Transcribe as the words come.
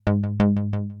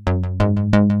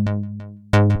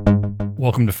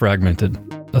Welcome to Fragmented,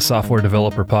 a software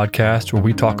developer podcast where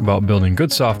we talk about building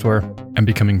good software and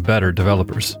becoming better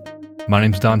developers. My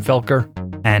name's Don Felker.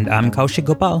 And I'm Kaushik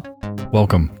Gopal.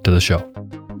 Welcome to the show.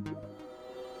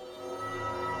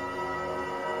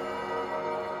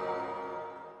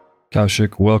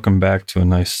 Kaushik, welcome back to a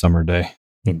nice summer day.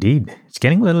 Indeed. It's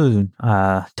getting a little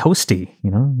toasty,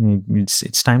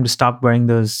 It's time to stop wearing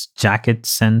those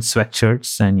jackets and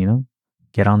sweatshirts and,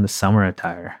 get on the summer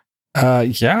attire.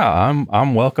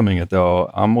 I'm welcoming it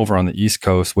though. I'm over on the East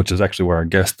Coast, which is actually where our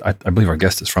guest, I believe our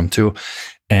guest is from too.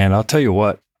 And I'll tell you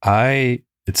what, it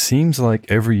seems like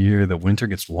every year the winter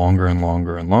gets longer and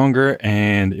longer and longer.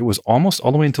 And it was almost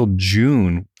all the way until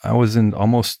June. I was in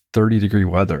almost 30-degree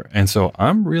weather. And so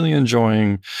I'm really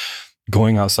enjoying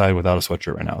going outside without a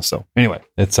sweatshirt right now. So anyway,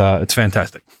 it's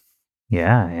fantastic.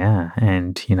 Yeah.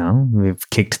 And, we've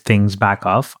kicked things back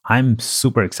off. I'm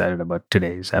super excited about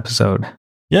today's episode.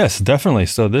 Yes, definitely.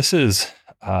 So this is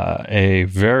a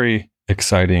very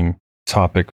exciting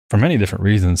topic for many different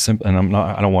reasons. And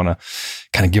I don't want to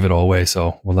kind of give it all away,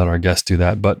 so we'll let our guests do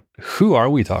that. But who are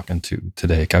we talking to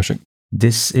today, Kaushik?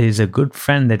 This is a good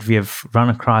friend that we have run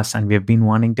across and we have been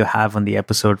wanting to have on the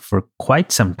episode for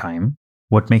quite some time.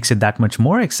 What makes it that much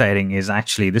more exciting is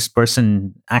actually this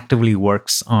person actively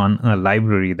works on a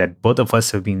library that both of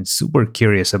us have been super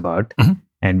curious about.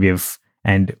 Mm-hmm.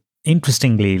 And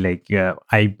interestingly,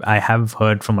 I have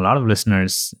heard from a lot of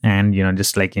listeners and,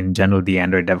 just like in general, the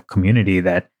Android dev community,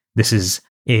 that this is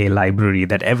a library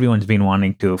that everyone's been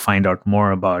wanting to find out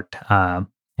more about.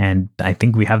 And I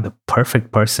think we have the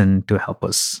perfect person to help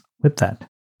us with that.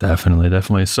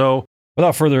 Definitely. So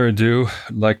without further ado,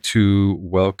 I'd like to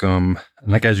welcome,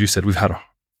 like as you said, we've had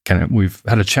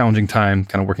a challenging time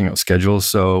kind of working out schedules.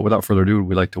 So without further ado,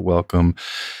 we'd like to welcome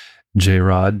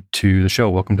J-Rod to the show.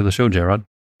 Welcome to the show, J-Rod.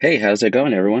 Hey, how's it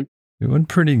going, everyone? Doing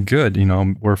pretty good.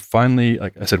 We're finally,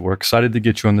 like I said, we're excited to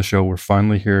get you on the show. We're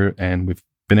finally here and we've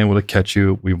been able to catch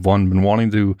you. We've been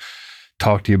wanting to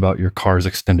talk to you about your car's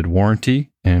extended warranty,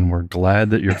 and we're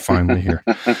glad that you're finally here.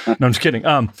 No, I'm just kidding.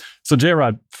 So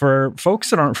J-Rod, for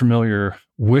folks that aren't familiar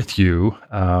with you,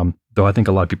 though I think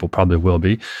a lot of people probably will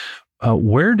be,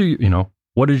 where do you,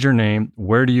 what is your name?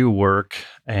 Where do you work?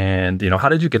 And, how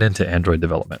did you get into Android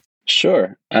development?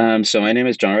 Sure. So my name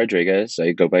is John Rodriguez.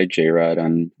 I go by J-Rod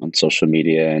on social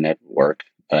media and at work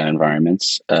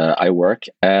environments. I work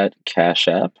at Cash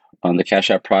App on the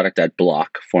Cash App product at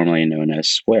Block, formerly known as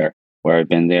Square, where I've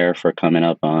been there for coming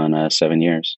up on 7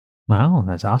 years. Wow,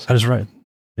 that's awesome. That is right.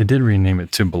 They did rename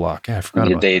it to Block. Yeah, I forgot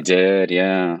about that. They did,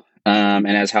 yeah. And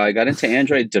as how I got into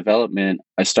Android development,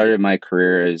 I started my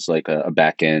career as like a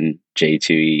back-end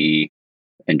J2EE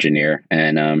engineer.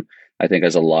 And I think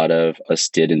as a lot of us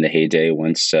did in the heyday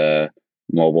once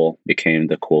mobile became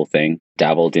the cool thing,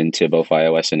 dabbled into both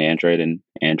iOS and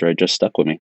Android just stuck with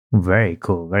me. Very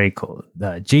cool.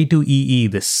 The J2EE,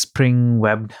 the Spring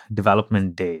Web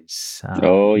Development Days.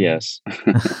 Oh, yes.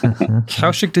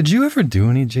 Kaushik, did you ever do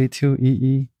any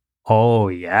J2EE? Oh,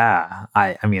 yeah.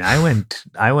 I went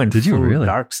did you full really?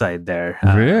 Dark side there.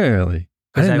 Really?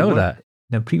 I didn't know that.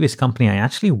 The previous company I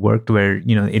actually worked where,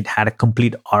 it had a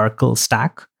complete Oracle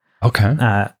stack. Okay. And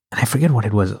I forget what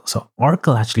it was. So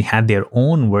Oracle actually had their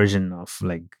own version of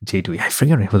like J2E. I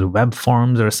forget it was Web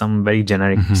Forms or some very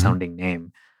generic sounding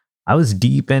name. I was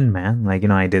deep in, man.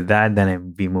 I did that.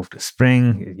 Then we moved to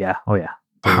Spring. Yeah. Oh, yeah.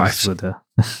 I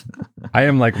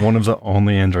am like one of the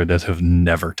only Android devs who've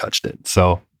never touched it.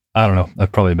 So I don't know.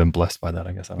 I've probably been blessed by that,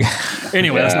 I guess.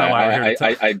 Anyway, that's not why we're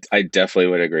here. I definitely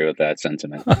would agree with that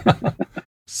sentiment.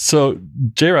 So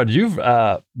J-Rod,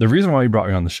 the reason why we brought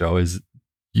you on the show is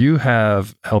you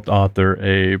have helped author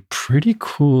a pretty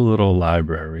cool little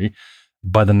library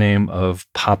by the name of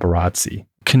Paparazzi.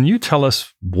 Can you tell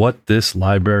us what this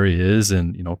library is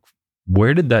and,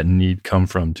 where did that need come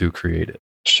from to create it?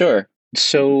 Sure.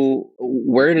 So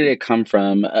where did it come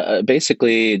from?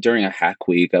 Basically, during a hack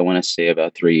week, I want to say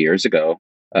about 3 years ago,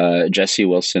 Jesse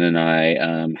Wilson and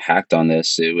I hacked on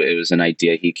this. It was an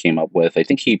idea he came up with. I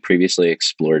think he previously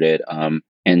explored it.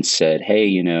 And said,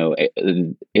 hey,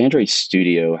 Android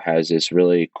Studio has this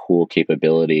really cool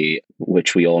capability,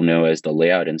 which we all know as the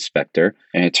layout inspector.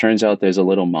 And it turns out there's a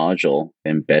little module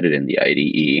embedded in the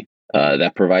IDE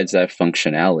that provides that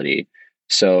functionality.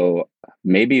 So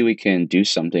maybe we can do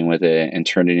something with it and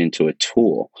turn it into a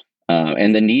tool.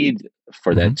 And the need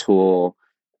for that tool,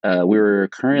 we were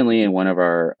currently in one of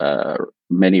our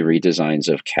many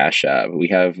redesigns of Cash App. We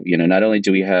have, not only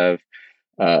do we have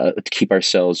to keep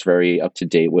ourselves very up to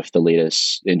date with the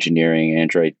latest engineering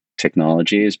Android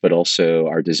technologies, but also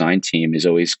our design team is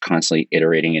always constantly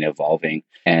iterating and evolving.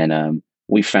 And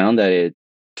we found that it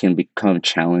can become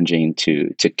challenging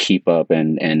to keep up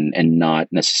and not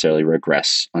necessarily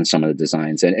regress on some of the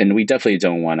designs. And we definitely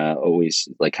don't want to always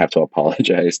like have to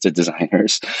apologize to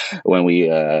designers when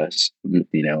we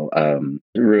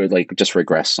like just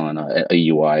regress on a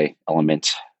UI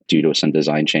element due to some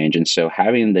design change. And so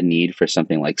having the need for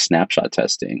something like snapshot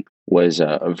testing was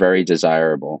very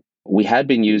desirable. We had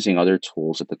been using other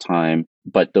tools at the time,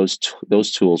 but those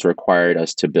tools required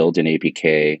us to build an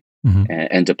APK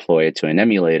and deploy it to an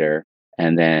emulator,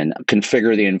 and then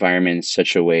configure the environment in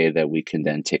such a way that we can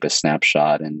then take a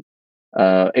snapshot. And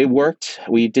it worked.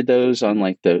 We did those on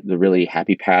like the really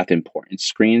happy path important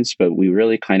screens, but we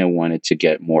really kind of wanted to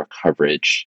get more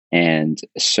coverage. And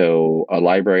so a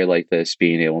library like this,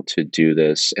 being able to do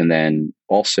this, and then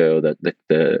also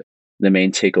the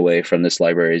main takeaway from this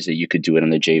library is that you could do it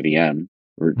on the JVM,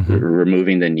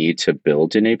 removing the need to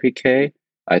build an APK,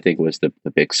 I think was the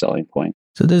big selling point.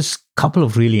 So there's a couple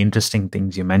of really interesting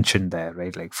things you mentioned there,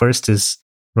 right? Like first is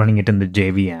running it in the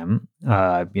JVM,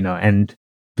 and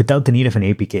without the need of an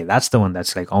APK. That's the one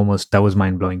that's like that was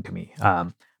mind blowing to me.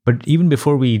 But even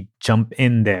before we jump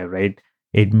in there, right,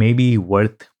 it may be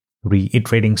worth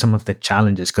reiterating some of the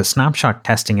challenges, because snapshot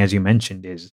testing, as you mentioned,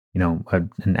 is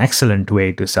an excellent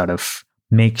way to sort of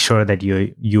make sure that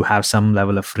you have some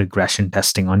level of regression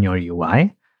testing on your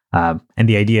UI. And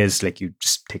the idea is like you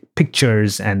just take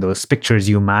pictures, and those pictures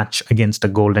you match against the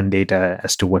golden data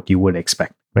as to what you would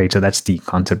expect, right? So that's the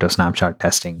concept of snapshot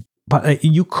testing. But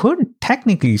you could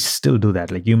technically still do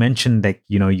that. Like you mentioned that,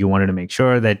 you wanted to make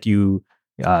sure that you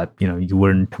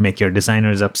wouldn't make your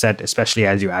designers upset, especially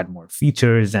as you add more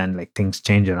features and like things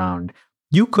change around.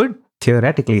 You could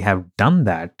theoretically have done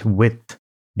that with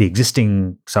the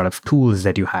existing sort of tools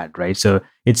that you had, right? So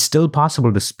it's still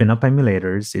possible to spin up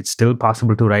emulators. It's still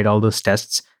possible to write all those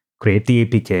tests, create the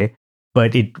APK,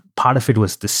 but part of it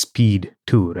was the speed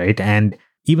too, right? And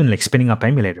even like spinning up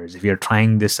emulators, if you're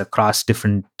trying this across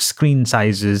different screen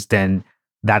sizes, then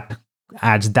that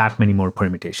adds that many more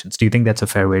permutations. Do you think that's a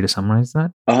fair way to summarize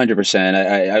that?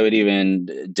 100%. I would even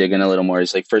dig in a little more.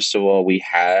 It's like, first of all, we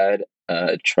had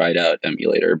tried out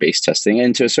emulator-based testing,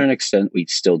 and to a certain extent, we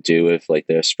still do with like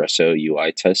the Espresso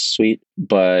UI test suite.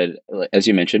 But as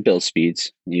you mentioned, build speeds.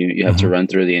 You have to run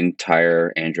through the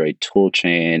entire Android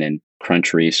toolchain and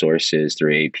crunch resources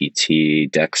through APT,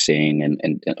 dexing,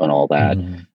 and all that.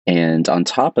 And on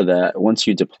top of that, once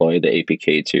you deploy the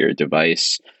APK to your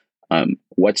device,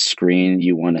 what screen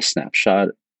you want a snapshot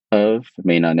of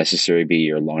may not necessarily be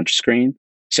your launch screen.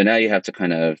 So now you have to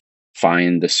kind of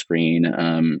find the screen.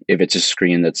 If it's a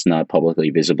screen that's not publicly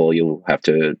visible, you'll have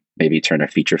to maybe turn a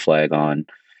feature flag on.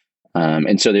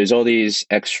 And so there's all these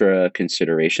extra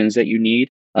considerations that you need.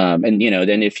 And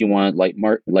then if you want light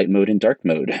mode and dark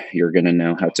mode, you're going to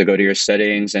know how to go to your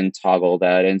settings and toggle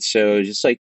that. And so just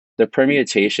like the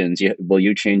permutations,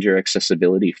 you change your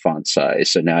accessibility font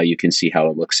size. So now you can see how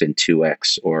it looks in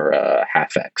 2x or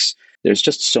half x. There's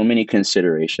just so many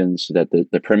considerations that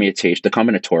the permutation, the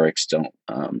combinatorics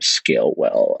don't scale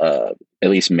well, at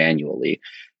least manually.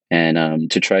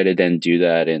 And to try to then do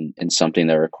that in something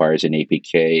that requires an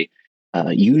APK,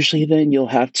 usually then you'll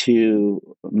have to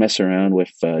mess around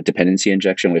with dependency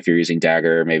injection. If you're using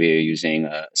Dagger, maybe you're using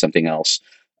something else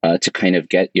to kind of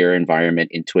get your environment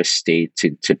into a state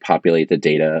to populate the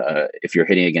data. If you're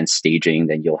hitting against staging,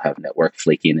 then you'll have network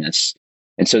flakiness.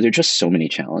 And so there are just so many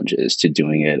challenges to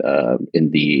doing it in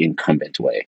the incumbent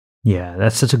way. Yeah,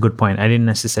 that's such a good point. I didn't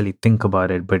necessarily think about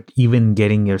it, but even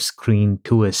getting your screen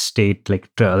to a state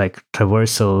like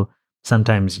traversal,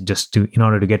 sometimes in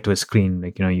order to get to a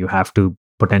screen, you have to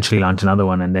potentially launch another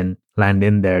one and then land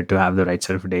in there to have the right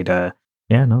set of data.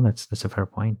 Yeah, no, that's a fair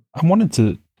point. I wanted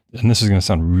to, and this is going to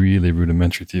sound really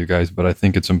rudimentary to you guys, but I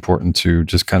think it's important to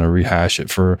just kind of rehash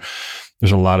it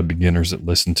there's a lot of beginners that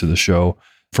listen to the show.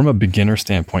 From a beginner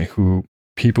standpoint,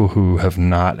 people who have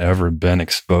not ever been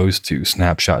exposed to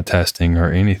snapshot testing or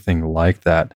anything like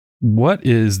that, what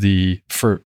is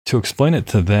to explain it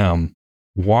to them,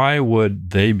 why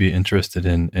would they be interested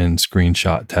in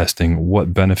screenshot testing?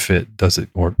 What benefit does it,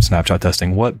 or snapshot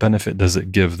testing, what benefit does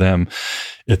it give them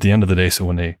at the end of the day? So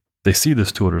when they see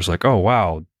this tool, it's like, oh,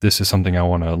 wow, this is something I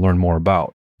want to learn more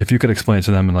about. If you could explain it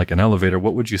to them in like an elevator,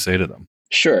 what would you say to them?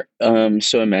 Sure.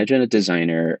 So imagine a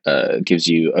designer gives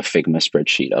you a Figma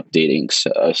spreadsheet updating,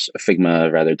 a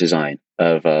Figma design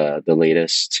of the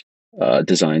latest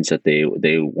designs that they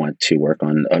want to work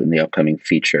on the upcoming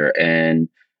feature. And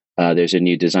there's a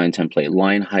new design template,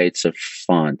 line heights of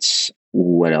fonts.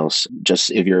 What else?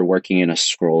 Just if you're working in a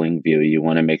scrolling view, you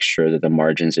want to make sure that the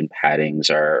margins and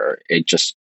paddings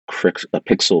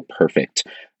pixel perfect.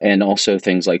 And also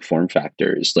things like form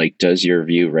factors, like does your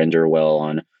view render well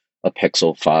on a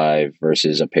Pixel 5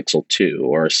 versus a Pixel 2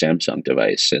 or a Samsung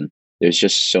device? And there's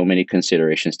just so many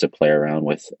considerations to play around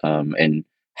with, and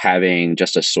having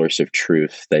just a source of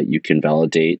truth that you can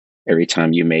validate every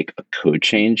time you make a code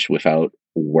change without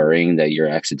worrying that you're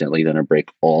accidentally going to break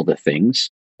all the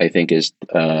things, I think is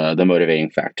the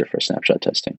motivating factor for snapshot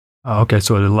testing. Okay,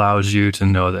 so it allows you to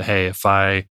know that, hey, if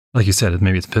I, like you said,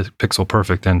 maybe it's pixel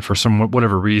perfect, and for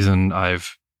whatever reason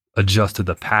I've adjusted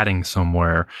the padding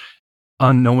somewhere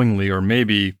unknowingly, or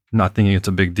maybe not thinking it's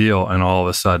a big deal, and all of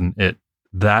a sudden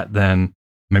then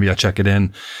maybe I check it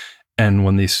in, and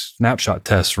when these snapshot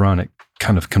tests run, it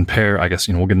kind of compare, I guess,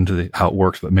 we'll get into how it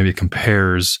works, but maybe it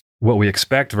compares what we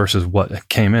expect versus what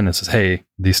came in and says, hey,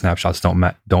 these snapshots don't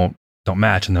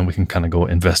match, and then we can kind of go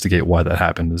investigate why that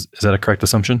happened. Is that a correct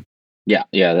assumption? Yeah,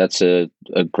 that's a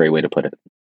great way to put it.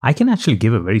 I can actually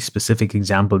give a very specific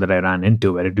example that I ran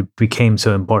into where it became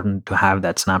so important to have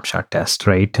that snapshot test,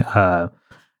 right?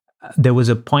 There was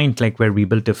a point like where we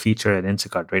built a feature at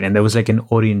Instacart, right? And there was like an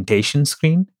orientation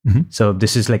screen. Mm-hmm. So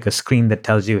this is like a screen that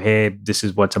tells you, hey, this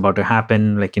is what's about to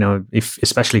happen. Like,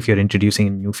 especially if you're introducing a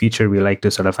new feature, we like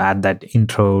to sort of add that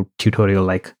intro tutorial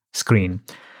like screen.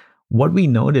 What we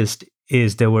noticed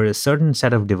is there were a certain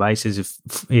set of devices.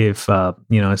 If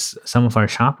some of our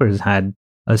shoppers had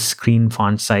a screen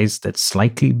font size that's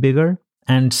slightly bigger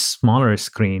and smaller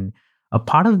screen, a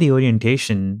part of the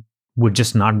orientation would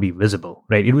just not be visible,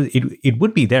 right? It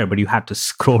would be there, but you had to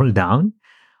scroll down,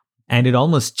 and it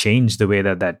almost changed the way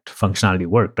that functionality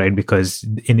worked, right? Because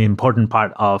an important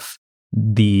part of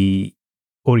the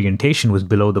orientation was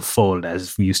below the fold,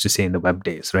 as we used to say in the web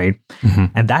days, right? Mm-hmm.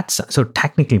 And that's, so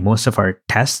technically most of our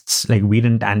tests, like we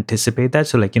didn't anticipate that.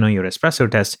 So like, your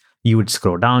espresso test, you would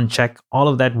scroll down, check, all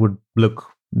of that would look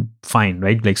fine,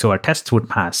 right? Like, so our tests would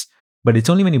pass. But it's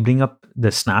only when you bring up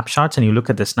the snapshots and you look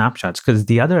at the snapshots, because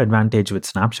the other advantage with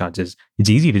snapshots is it's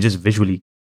easy to just visually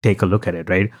take a look at it,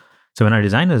 right? So when our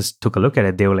designers took a look at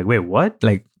it, they were like, wait, what?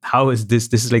 Like, how is this?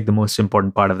 This is like the most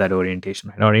important part of that orientation,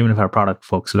 right? Or even if our product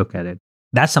folks look at it,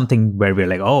 that's something where we're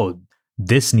like, oh,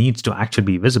 this needs to actually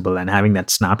be visible, and having that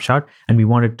snapshot, and we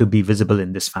want it to be visible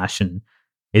in this fashion.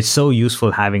 It's so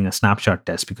useful having a snapshot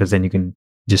test, because then you can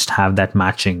just have that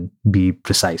matching be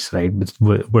precise, right?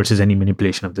 Versus any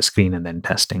manipulation of the screen and then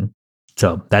testing.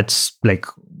 So that's like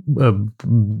a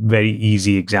very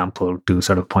easy example to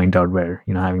sort of point out where,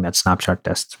 having that snapshot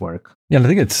tests work. Yeah, I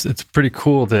think it's pretty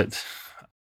cool that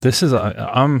this is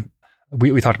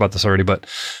we talked about this already, but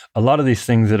a lot of these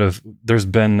things there's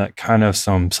been kind of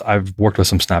I've worked with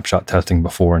some snapshot testing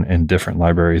before in different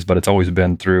libraries, but it's always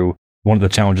been through one of the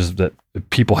challenges that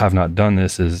people have not done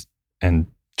this is, and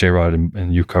J-Rod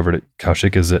and you covered it,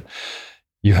 Kaushik, is that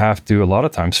you have to a lot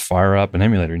of times fire up an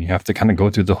emulator and you have to kind of go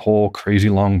through the whole crazy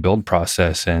long build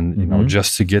process and,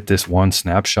 just to get this one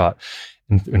snapshot.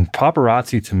 And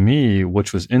Paparazzi, to me,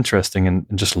 which was interesting, and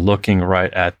just looking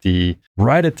right at the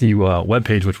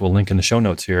webpage, which we'll link in the show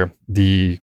notes here,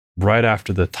 right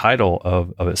after the title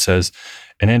of it says,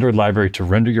 an Android library to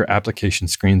render your application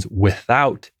screens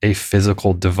without a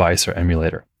physical device or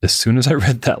emulator. As soon as I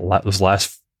read those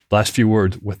last few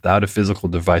words, without a physical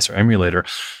device or emulator,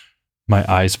 my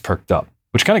eyes perked up,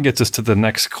 which kind of gets us to the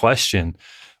next question,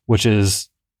 which is,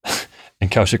 and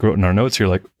Kaushik wrote in our notes here,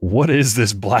 like, what is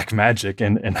this black magic,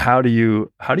 and how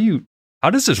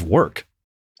does this work?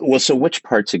 Well, so which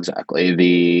parts exactly?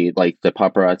 The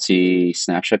Paparazzi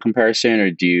snapshot comparison,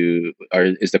 or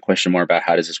is the question more about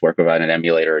how does this work without an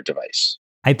emulator or device?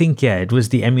 I think, yeah, it was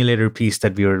the emulator piece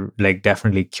that we were like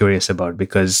definitely curious about,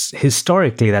 because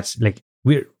historically that's like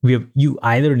you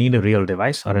either need a real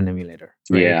device or an emulator.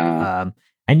 Right? Yeah.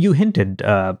 And you hinted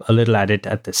a little at it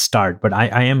at the start, but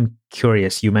I am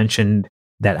curious. You mentioned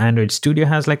that Android Studio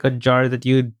has like a jar that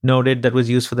you noted that was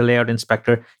used for the layout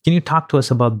inspector. Can you talk to us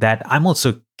about that? I'm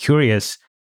also curious,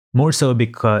 more so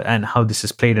because, and how this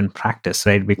is played in practice,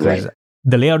 right? Because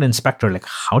the layout inspector, like,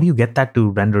 how do you get that to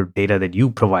render data that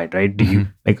you provide, right? Do you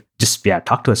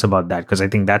talk to us about that? Because I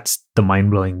think that's the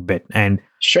mind-blowing bit. And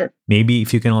sure, maybe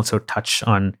if you can also touch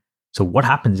on, so what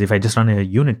happens if I just run a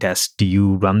unit test? Do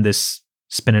you run this,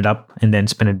 spin it up and then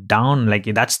spin it down? Like,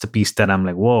 that's the piece that I'm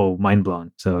like, whoa, mind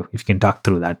blown. So if you can talk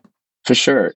through that. For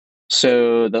sure.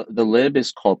 So the lib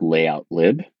is called layout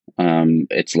lib.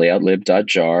 It's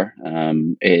layoutlib.jar.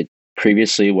 It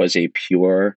previously was a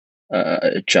pure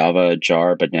Java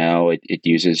jar, but now it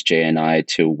uses JNI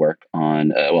to work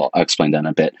on, I'll explain that in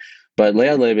a bit. But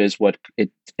layoutlib is what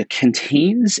it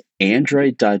contains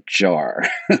Android.jar,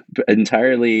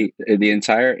 entirely the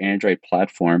entire Android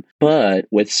platform, but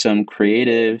with some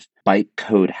creative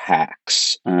bytecode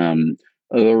hacks.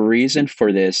 The reason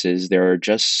for this is there are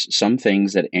just some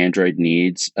things that Android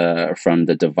needs from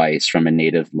the device from a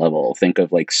native level. Think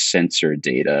of like sensor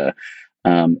data.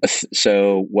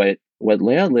 So what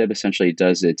layoutlib essentially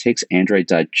does, it takes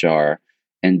Android.jar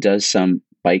and does some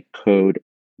bytecode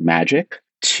magic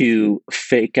to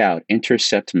fake out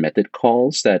intercept method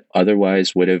calls that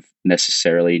otherwise would have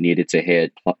necessarily needed to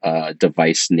hit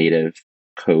device native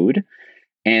code,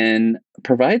 and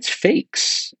provides fake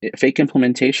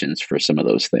implementations for some of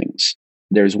those things.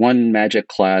 There's one magic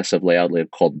class of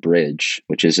layoutlib called Bridge,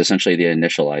 which is essentially the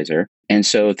initializer. And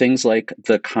so things like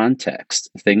the context,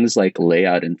 things like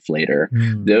layout inflator,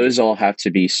 those all have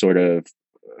to be sort of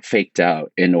faked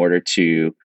out in order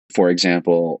to, for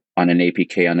example, on an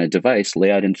APK on a device,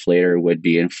 layout inflator would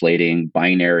be inflating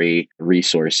binary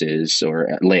resources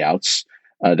or layouts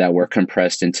that were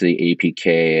compressed into the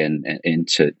APK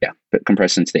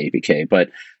compressed into the APK. But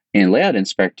in Layout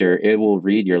Inspector, it will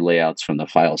read your layouts from the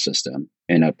file system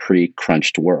in a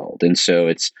pre-crunched world, and so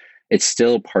it's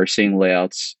still parsing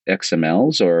layouts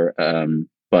XMLs,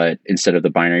 but instead of the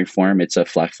binary form, it's a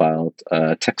flat file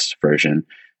text version,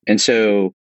 and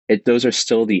so those are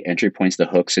still the entry points, the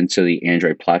hooks into the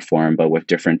Android platform, but with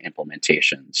different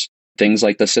implementations. Things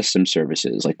like the system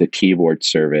services, like the keyboard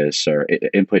service or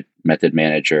input method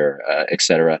manager,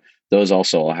 etc. Those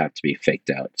also all have to be faked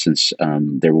out, since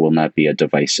there will not be a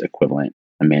device equivalent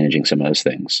of managing some of those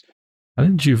things. How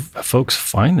did you folks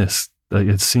find this?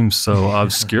 It seems so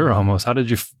obscure almost. How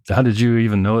did you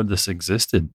even know this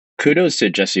existed? Kudos to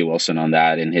Jesse Wilson on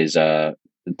that and his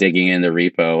digging in the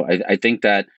repo. I think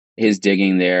that his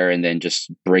digging there and then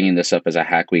just bringing this up as a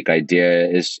Hack Week idea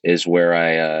is where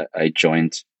I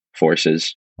joined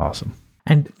forces. Awesome.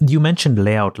 And you mentioned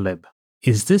layoutlib.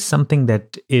 Is this something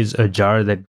that is a jar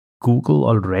that Google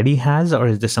already has, or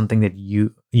is this something that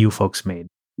you folks made?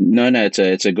 No,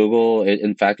 it's a Google.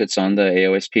 In fact, it's on the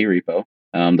AOSP repo.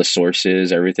 The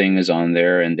sources, everything is on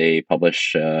there, and they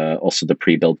publish also the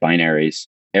pre-built binaries.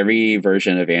 Every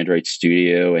version of Android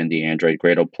Studio and the Android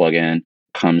Gradle plugin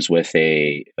comes with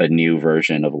a new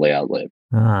version of layoutlib.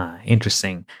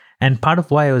 Interesting. And part of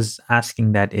why I was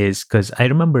asking that is because I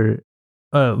remember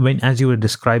as you were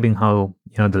describing how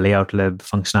the layoutlib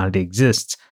functionality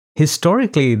exists,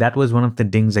 historically that was one of the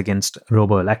dings against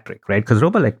RoboElectric, right? Because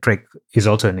RoboElectric is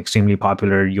also an extremely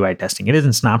popular UI testing. It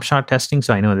isn't snapshot testing,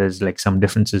 so I know there's like some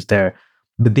differences there.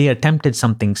 But they attempted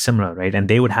something similar, right? And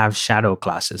they would have shadow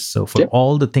classes. So for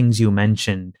all the things you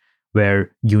mentioned,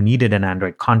 where you needed an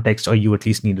Android context, or you at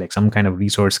least need like some kind of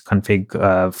resource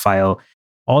config file,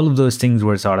 all of those things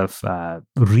were sort of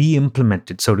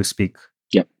re-implemented, so to speak,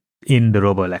 in the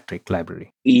RoboElectric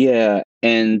library. Yeah,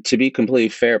 and to be completely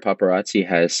fair, Paparazzi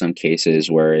has some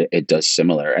cases where it does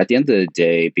similar. At the end of the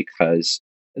day, because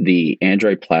the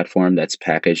Android platform that's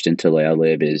packaged into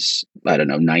layoutlib is,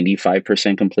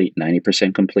 95% complete,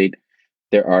 90% complete,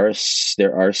 there are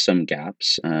some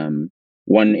gaps.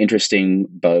 One interesting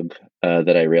bug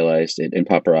that I realized in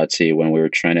Paparazzi when we were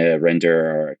trying to render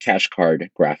our cash card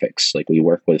graphics, like we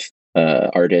work with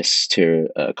artists to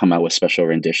come out with special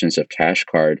renditions of cash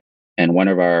card, and one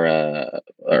of our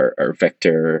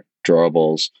vector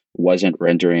drawables wasn't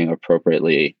rendering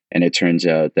appropriately, and it turns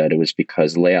out that it was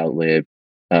because layoutlib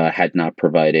had not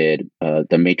provided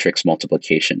the matrix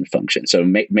multiplication function. So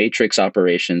matrix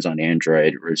operations on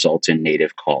Android result in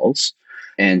native calls.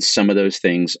 And some of those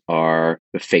things are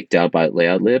faked out by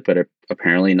layoutlib, but are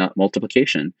apparently not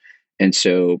multiplication. And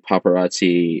so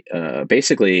Paparazzi,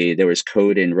 basically, there was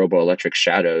code in RoboElectric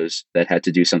Shadows that had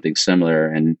to do something similar,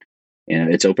 and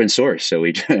it's open source. So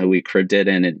we cribbed it,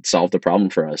 and it solved the problem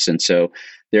for us. And so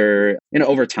there,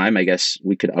 over time, I guess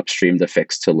we could upstream the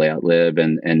fix to layoutlib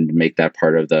and make that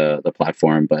part of the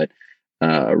platform. But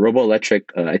RoboElectric,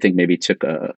 I think, maybe took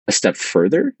a step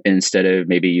further. Instead of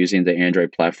maybe using the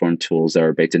Android platform tools that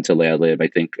are baked into layoutlib, I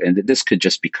think, and this could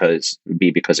just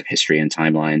be because of history and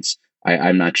timelines.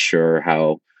 I'm not sure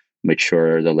how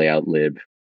mature the layoutlib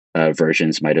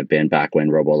versions might have been back when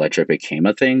RoboElectric became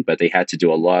a thing, but they had to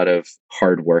do a lot of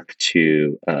hard work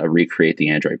to recreate the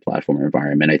Android platform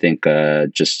environment. I think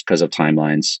just because of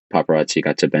timelines, Paparazzi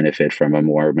got to benefit from a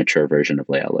more mature version of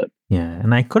layoutlib. Yeah,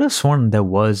 and I could have sworn there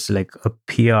was like a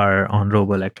PR on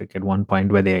RoboElectric at one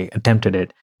point where they attempted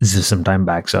it. This is some time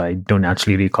back, so I don't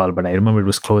actually recall, but I remember it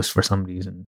was closed for some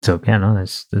reason. So yeah, no,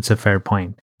 that's a fair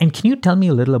point. And can you tell me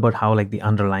a little about how like the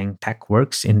underlying tech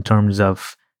works in terms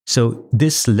of, so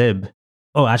this lib,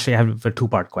 actually I have a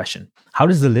two-part question. How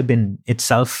does the lib in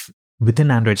itself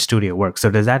within Android Studio work.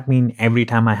 So does that mean every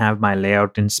time I have my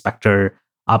layout inspector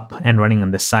up and running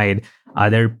on the side, are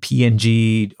there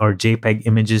PNG or JPEG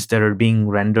images that are being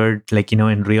rendered like,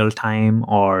 in real time,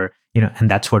 or, and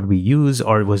that's what we use?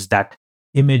 Or was that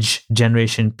image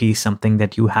generation piece something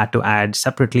that you had to add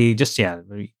separately?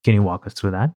 Can you walk us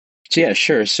through that? So yeah,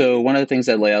 sure. So one of the things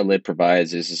that Layout Lib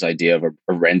provides is this idea of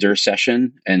a render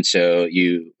session. And so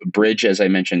Bridge, as I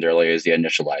mentioned earlier, is the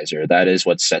initializer. That is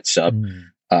what sets up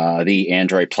the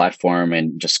Android platform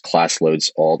and just class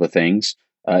loads all the things.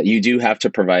 You do have to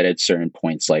provide at certain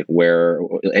points, like where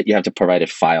you have to provide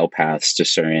file paths to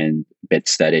certain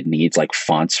bits that it needs, like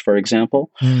fonts, for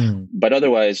example. But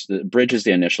otherwise, the Bridge is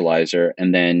the initializer,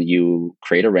 and then you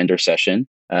create a render session.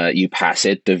 You pass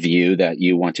it the view that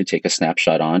you want to take a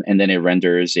snapshot on, and then it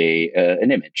renders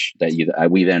an image that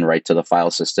we then write to the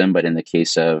file system. But in the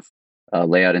case of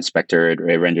Layout Inspector,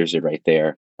 it renders it right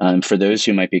there. For those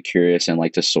who might be curious and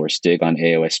like to source dig on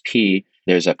AOSP,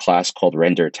 there's a class called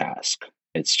Render Task.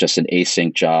 It's just an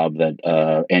async job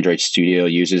that Android Studio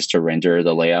uses to render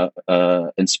the Layout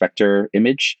Inspector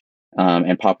image.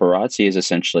 And Paparazzi is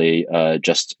essentially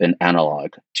just an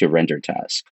analog to Render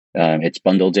Task. It's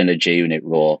bundled in a JUnit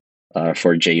rule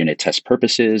for JUnit test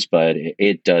purposes, but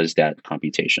it does that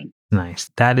computation. Nice.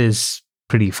 That is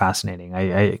pretty fascinating.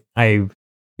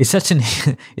 It's such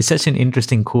an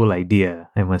interesting, cool idea,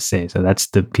 I must say. So that's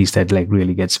the piece that like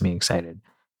really gets me excited.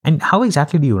 And how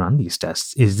exactly do you run these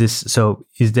tests? Is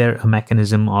there a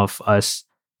mechanism of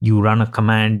you run a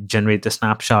command, generate the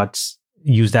snapshots,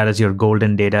 use that as your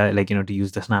golden data, to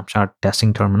use the snapshot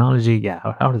testing terminology?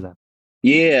 Yeah. How does that?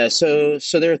 Yeah. So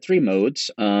there are three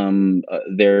modes.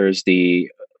 There's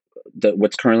the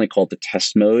what's currently called the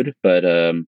test mode, but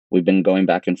we've been going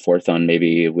back and forth on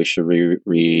maybe we should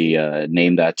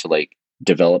rename that to like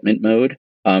development mode.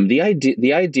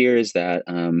 The idea is that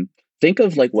think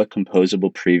of like what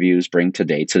composable previews bring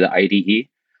today to the IDE,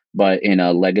 but in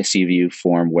a legacy view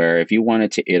form, where if you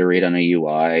wanted to iterate on a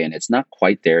UI and it's not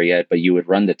quite there yet, but you would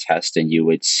run the test and you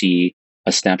would see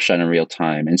a snapshot in real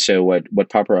time. And so what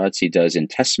Paparazzi does in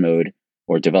test mode,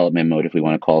 or development mode, if we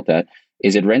want to call it that,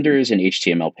 is it renders an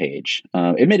HTML page.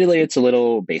 Admittedly, it's a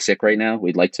little basic right now.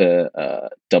 We'd like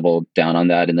to double down on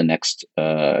that in the next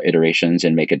iterations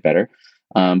and make it better.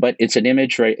 But it's an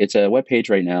image, right? It's a web page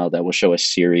right now that will show a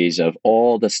series of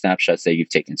all the snapshots that you've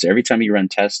taken. So every time you run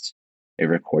tests, it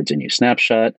records a new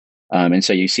snapshot. And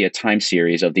so you see a time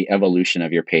series of the evolution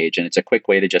of your page. And it's a quick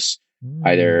way to just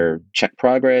either check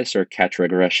progress or catch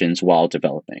regressions while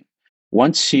developing.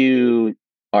 Once you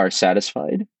are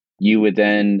satisfied, you would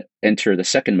then enter the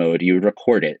second mode. You would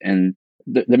record it. And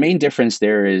the main difference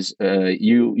there is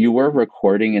you were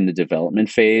recording in the development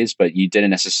phase, but you didn't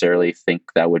necessarily think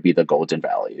that would be the golden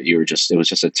value. It was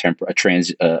just a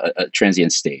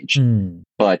transient stage.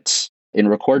 But in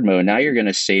record mode, now you're going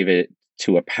to save it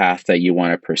to a path that you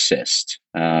want to persist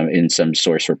in some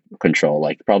source control,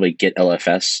 like probably Git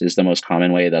LFS is the most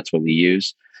common way. That's what we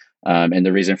use. And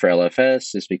the reason for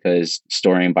LFS is because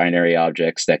storing binary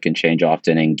objects that can change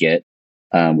often in Git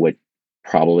would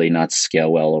probably not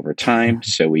scale well over time.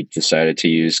 So we decided to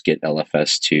use Git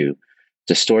LFS to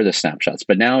store the snapshots.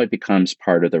 But now it becomes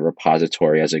part of the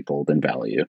repository as a golden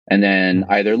value. And then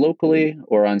either locally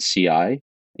or on CI,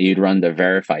 you'd run the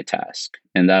verify task.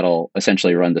 And that'll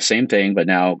essentially run the same thing, but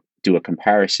now do a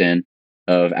comparison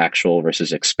of actual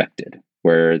versus expected,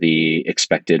 where the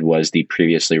expected was the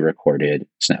previously recorded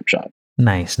snapshot.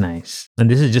 Nice.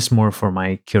 And this is just more for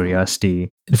my curiosity.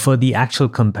 For the actual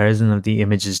comparison of the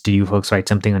images, did you folks write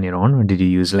something on your own, or did you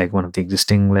use like one of the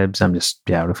existing libs? I'm just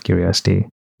out of curiosity.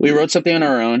 We wrote something on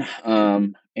our own.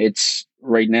 It's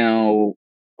right now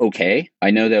okay.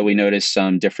 I know that we noticed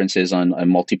some differences on a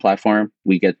multi-platform.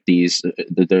 We get these,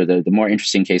 the more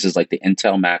interesting cases like the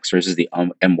Intel Max versus the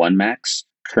M1 Max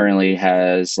currently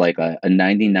has like a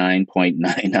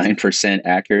 99.99%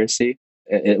 accuracy.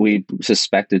 We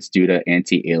suspect it's due to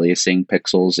anti-aliasing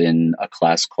pixels in a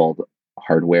class called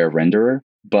hardware renderer.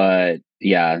 But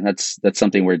yeah, that's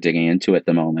something we're digging into at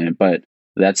the moment. But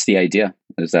that's the idea,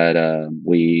 is that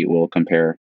we will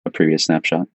compare a previous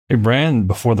snapshot.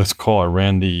 Before this call, I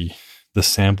ran the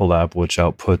sample app, which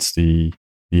outputs the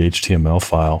HTML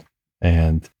file.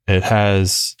 And it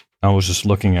has, I was just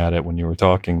looking at it when you were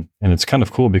talking, and it's kind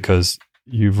of cool because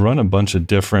you've run a bunch of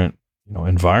different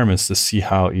environments to see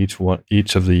how each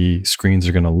of the screens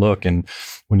are going to look. And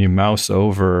when you mouse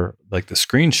over like the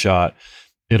screenshot,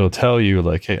 it'll tell you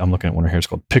like, hey, I'm looking at one here. It's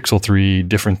called Pixel 3,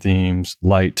 different themes,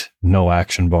 light, no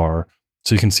action bar.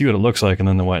 So you can see what it looks like. And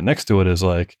then the one next to it is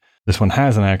like, this one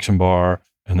has an action bar.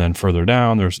 And then further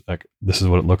down, there's like, this is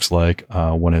what it looks like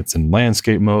when it's in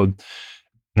landscape mode.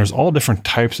 there's all different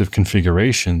types of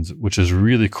configurations, which is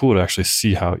really cool to actually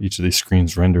see how each of these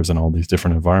screens renders in all these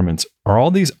different environments. Are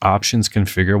all these options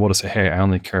configurable to say, hey, I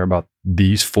only care about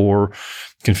these 4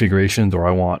 configurations, or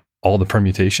I want all the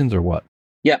permutations, or what?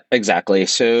 Yeah, exactly.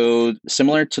 So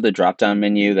similar to the drop-down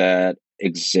menu that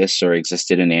exists or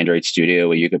existed in Android Studio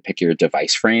where you could pick your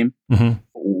device frame,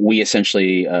 we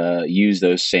essentially use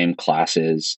those same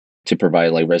classes to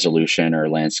provide like resolution or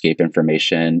landscape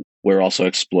information. We're also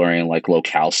exploring like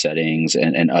locale settings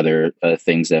and other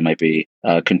things that might be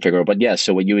configurable. But yeah,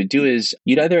 so what you would do is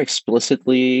you'd either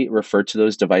explicitly refer to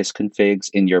those device configs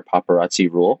in your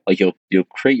Paparazzi rule. Like you'll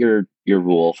create your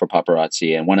rule for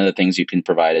Paparazzi, and one of the things you can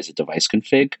provide is a device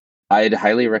config. I'd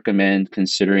highly recommend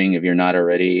considering, if you're not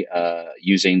already,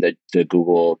 using the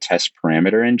Google test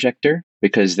parameter injector,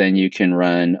 because then you can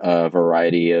run a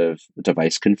variety of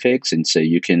device configs. And so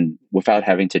you can, without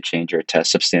having to change your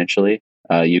test substantially,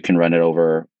 you can run it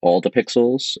over all the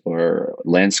pixels or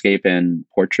landscape and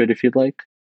portrait if you'd like.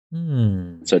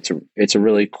 So it's a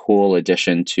really cool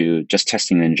addition to just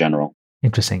testing in general.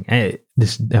 Interesting.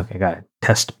 Okay, got it.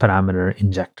 Test parameter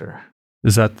injector.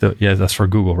 Is that that's for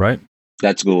Google, right?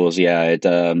 That's Google's, yeah.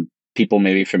 People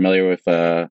may be familiar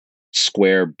with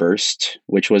Square Burst,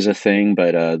 which was a thing,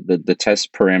 but the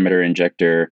test parameter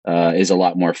injector is a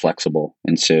lot more flexible,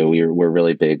 and so we're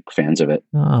really big fans of it.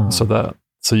 Oh.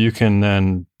 So you can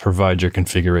then provide your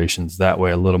configurations that way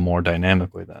a little more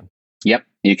dynamically. Then, yep,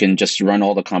 you can just run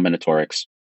all the combinatorics,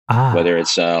 whether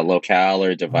it's locale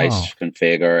or device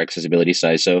config or accessibility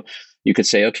size. So you could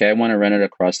say, okay, I want to run it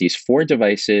across these 4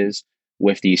 devices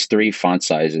with these 3 font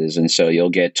sizes. And so you'll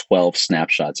get 12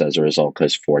 snapshots as a result,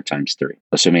 because 4 times 3,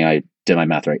 assuming I did my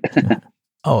math right.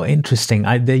 Oh, interesting.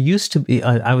 There used to be,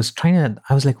 I was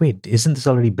like, wait, isn't this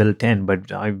already built in? But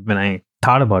when I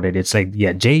thought about it, it's like,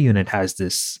 yeah, JUnit has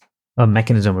this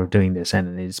mechanism of doing this,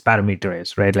 and it's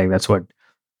parameterized, right? Like that's what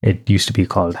it used to be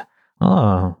called.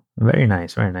 Oh, very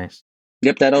nice. Very nice.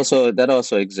 Yep. That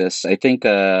also exists. I think,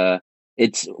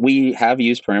 we have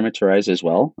used parameterize as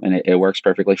well, and it works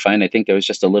perfectly fine. I think there was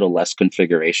just a little less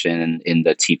configuration in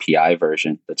the TPI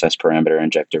version, the test parameter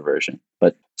injector version,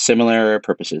 but similar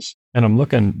purposes. And I'm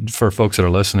looking for folks that are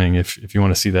listening, if you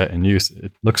want to see that in use,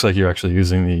 it looks like you're actually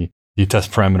using the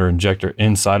test parameter injector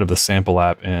inside of the sample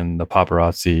app in the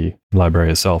Paparazzi library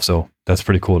itself. So that's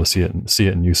pretty cool to see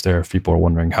it in use there if people are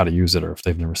wondering how to use it or if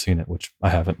they've never seen it, which I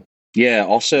haven't. Yeah.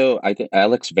 Also, I think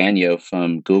Alex Vanyo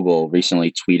from Google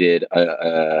recently tweeted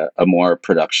a more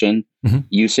production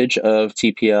usage of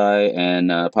TPI and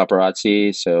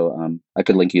Paparazzi. So I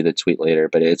could link you the tweet later,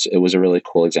 but it was a really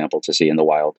cool example to see in the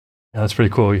wild. Yeah, that's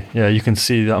pretty cool. Yeah, you can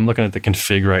see. I'm looking at the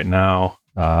config right now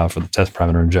for the test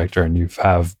parameter injector, and you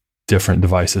have different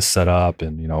devices set up,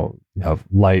 and you have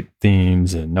light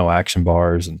themes and no action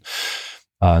bars and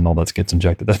all that gets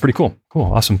injected. That's pretty cool. Cool,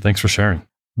 awesome. Thanks for sharing.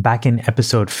 Back in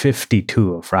episode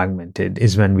 52 of Fragmented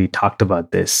is when we talked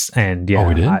about this. And yeah,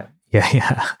 we did?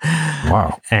 Yeah.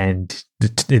 Wow. And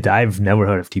I've never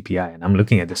heard of TPI. And I'm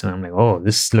looking at this and I'm like, oh,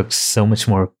 this looks so much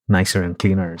more nicer and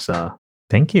cleaner. So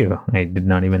thank you. I did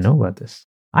not even know about this.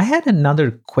 I had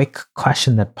another quick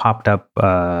question that popped up,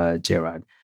 Jayrod.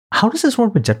 How does this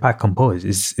work with Jetpack Compose?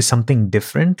 Is something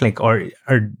different? Like, or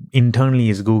internally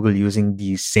is Google using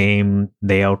the same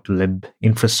layout lib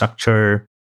infrastructure?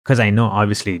 Because I know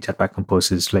obviously Jetpack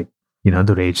Compose is like,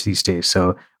 the rage these days.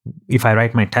 So if I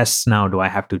write my tests now, do I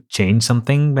have to change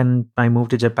something when I move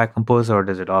to Jetpack Compose, or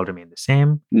does it all remain the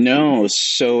same? No.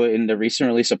 So in the recent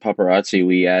release of Paparazzi,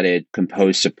 we added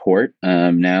Compose support.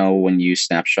 Now when you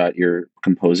snapshot your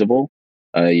composable,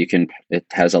 it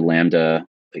has a Lambda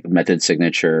method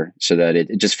signature so that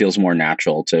it just feels more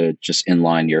natural to just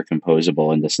inline your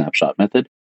composable in the snapshot method.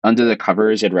 Under the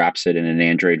covers, it wraps it in an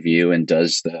Android view and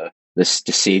does the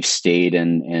save state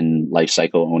and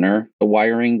lifecycle owner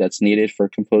wiring that's needed for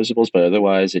composables, but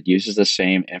otherwise it uses the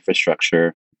same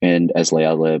infrastructure and as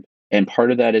layout lib. And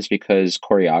part of that is because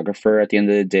Choreographer at the end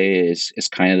of the day is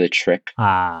kind of the trick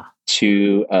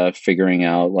to figuring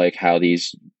out like how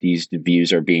these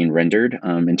views are being rendered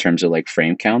in terms of like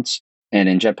frame counts. And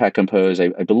in Jetpack Compose, I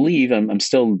believe I'm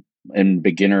still in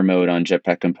beginner mode on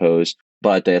Jetpack Compose,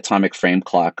 but the atomic frame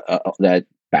clock that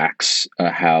backs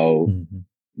how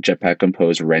Jetpack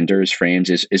Compose renders frames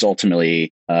is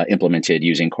ultimately implemented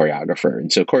using Choreographer.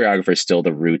 And so Choreographer is still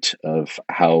the root of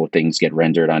how things get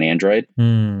rendered on Android.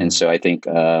 And so I think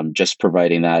just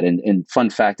providing that, and fun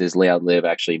fact is Layout Lib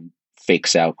actually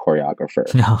fakes out Choreographer.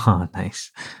 Oh,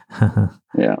 nice.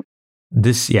 Yeah.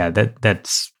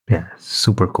 That's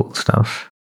super cool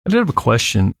stuff. I did have a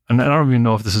question, and I don't even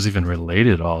know if this is even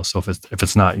related at all. So if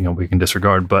it's not, we can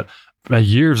disregard. But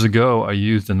Years ago, I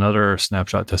used another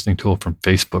snapshot testing tool from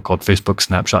Facebook called Facebook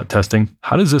Snapshot Testing.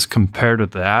 How does this compare to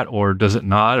that, or does it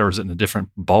not, or is it in a different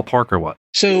ballpark, or what?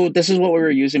 So this is what we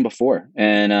were using before,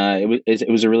 and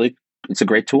it's a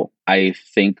great tool. I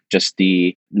think just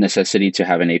the necessity to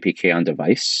have an APK on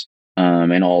device,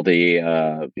 and all the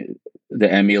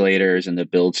emulators and the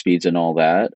build speeds and all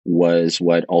that was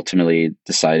what ultimately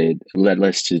led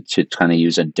us to kind of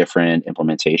use a different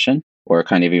implementation or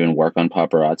kind of even work on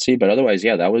Paparazzi. But otherwise,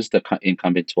 yeah, that was the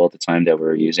incumbent tool at the time that we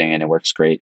were using, and it works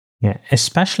great. Yeah,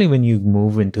 especially when you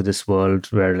move into this world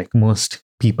where like most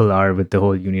people are with the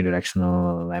whole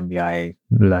unidirectional MBI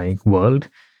like world,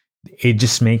 it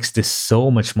just makes this so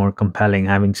much more compelling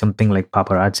having something like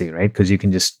Paparazzi, right? Because you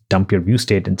can just dump your view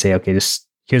state and say, okay, just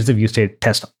here's the view state,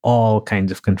 test all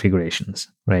kinds of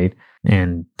configurations, right?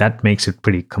 And that makes it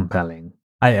pretty compelling.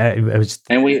 I was,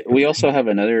 and we also have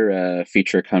another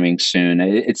feature coming soon.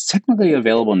 It's technically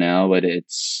available now, but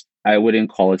I wouldn't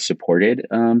call it supported.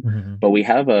 But we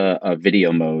have a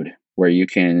video mode where you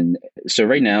can. So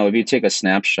right now, if you take a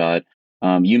snapshot,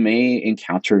 you may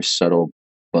encounter subtle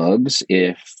bugs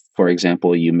if, for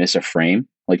example, you miss a frame.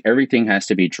 Like everything has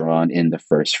to be drawn in the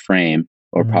first frame,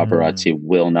 or Paparazzi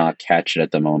will not catch it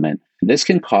at the moment. This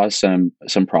can cause some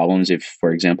problems if, for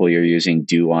example, you're using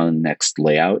do on next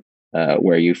layout.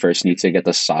 Where you first need to get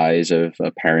the size of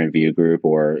a parent view group,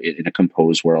 or in a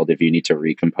compose world, if you need to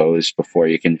recompose before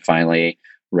you can finally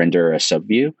render a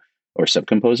subview or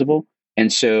subcomposable.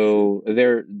 And so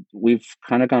we've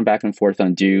kind of gone back and forth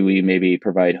on, do we maybe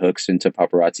provide hooks into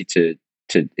Paparazzi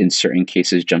to in certain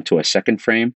cases jump to a second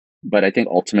frame? But I think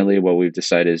ultimately what we've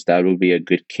decided is that would be a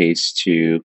good case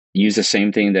to use the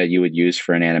same thing that you would use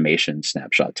for an animation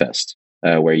snapshot test,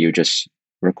 where you just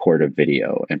record a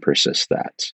video and persist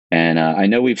that. And I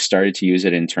know we've started to use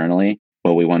it internally,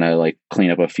 but we want to like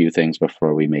clean up a few things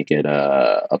before we make it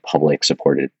a public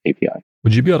supported API.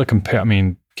 Would you be able to compare? I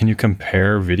mean, can you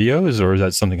compare videos, or is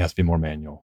that something that has to be more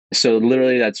manual? So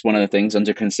literally, that's one of the things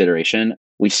under consideration.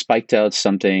 We spiked out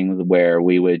something where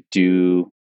we would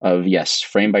do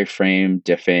frame by frame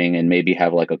diffing, and maybe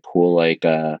have like a cool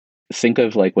think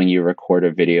of like when you record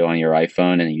a video on your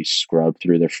iPhone and you scrub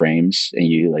through the frames and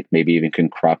you like maybe even can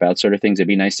crop out sort of things. It'd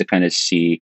be nice to kind of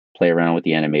play around with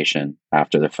the animation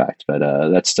after the fact, but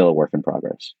that's still a work in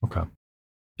progress. Okay.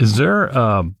 Is there,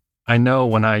 I know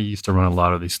when I used to run a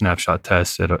lot of these snapshot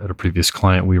tests at a previous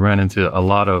client, we ran into a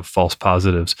lot of false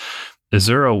positives. Is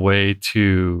there a way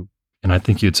to, and I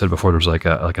think you had said before, there's like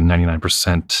a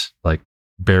 99% like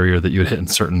barrier that you would hit in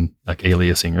certain like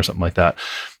aliasing or something like that.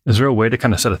 Is there a way to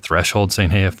kind of set a threshold saying,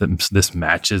 hey, if this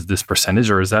matches this percentage,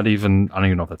 or is that even, I don't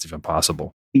even know if that's even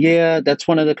possible? Yeah, that's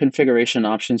one of the configuration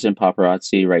options in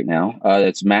Paparazzi right now.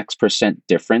 It's max percent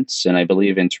difference. And I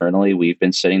believe internally we've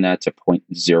been setting that to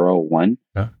 0.01.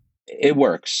 Yeah. It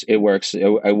works.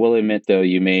 I will admit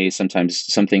though,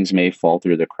 sometimes some things may fall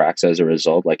through the cracks as a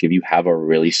result. Like if you have a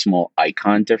really small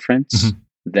icon difference,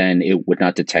 then it would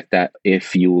not detect that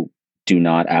if you do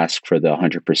not ask for the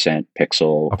 100%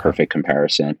 pixel perfect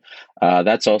comparison.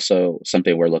 That's also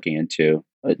something we're looking into.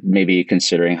 Maybe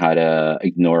considering how to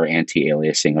ignore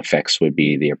anti-aliasing effects would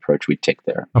be the approach we take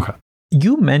there. Okay.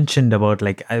 You mentioned about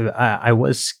like, I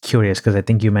was curious because I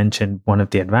think you mentioned one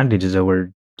of the advantages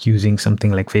over using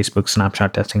something like Facebook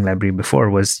Snapshot Testing Library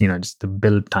before was, just the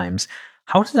build times.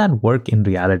 How does that work in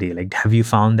reality? Like, have you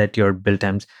found that your build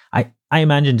times, I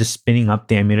imagine just spinning up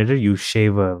the emulator, you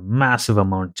shave a massive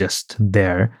amount just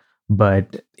there.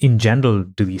 But in general,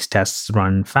 do these tests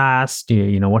run fast?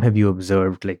 What have you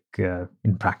observed like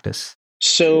in practice?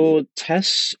 So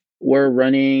tests were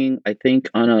running, I think,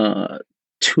 on a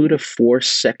 2 to 4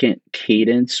 second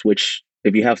cadence, which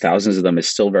if you have thousands of them is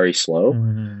still very slow.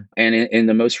 And in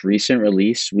the most recent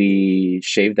release, we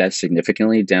shaved that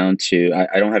significantly down to,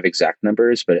 I don't have exact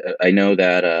numbers, but I know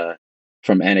that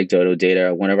from anecdotal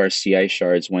data, one of our CI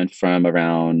shards went from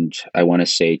around, I want to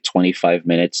say 25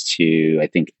 minutes to, I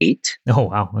think, 8. Oh,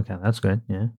 wow. Okay. That's good.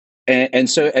 Yeah. And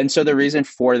so the reason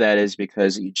for that is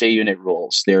because JUnit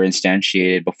rules, they're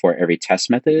instantiated before every test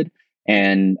method.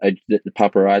 And the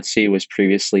Paparazzi was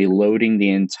previously loading the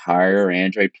entire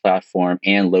Android platform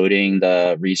and loading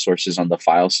the resources on the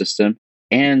file system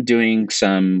and doing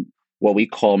some what we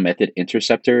call method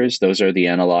interceptors. Those are the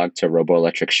analog to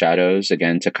roboelectric shadows,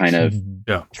 again, to kind of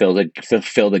fill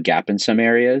the gap in some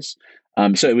areas.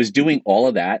 So it was doing all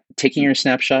of that, taking your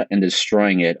snapshot and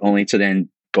destroying it, only to then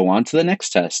go on to the next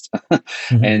test.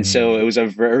 And so it was a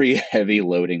very heavy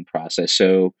loading process.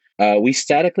 So we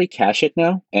statically cache it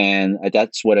now, and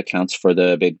that's what accounts for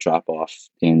the big drop off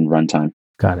in runtime.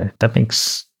 Got it. That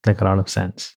makes like a lot of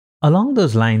sense. Along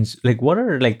those lines, like what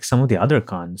are like some of the other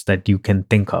cons that you can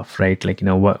think of, right? Like,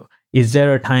 what is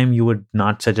there a time you would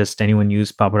not suggest anyone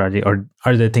use paparazzi, or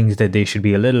are there things that they should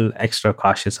be a little extra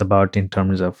cautious about in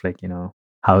terms of like,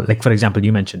 how, like, for example,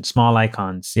 you mentioned small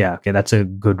icons. Yeah, okay, that's a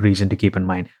good reason to keep in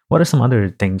mind. What are some other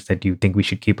things that you think we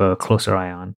should keep a closer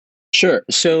eye on? Sure.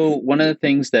 So one of the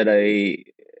things that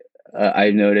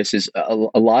I've noticed is a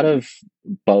lot of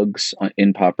bugs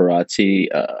in paparazzi.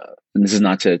 And this is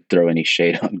not to throw any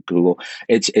shade on Google.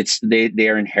 They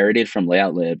are inherited from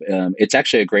Layout Lib. It's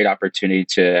actually a great opportunity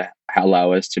to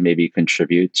allow us to maybe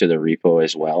contribute to the repo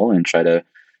as well and try to,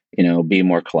 be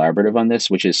more collaborative on this,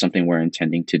 which is something we're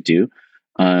intending to do.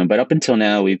 But up until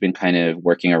now, we've been kind of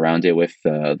working around it with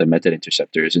the method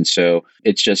interceptors, and so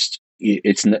it's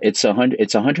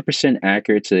 100%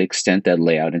 accurate to the extent that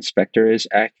Layout Inspector is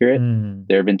accurate.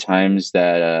 There have been times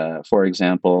that, for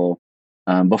example,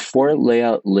 before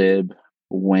Layout Lib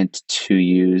went to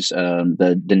use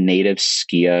the native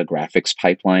Skia graphics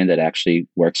pipeline that actually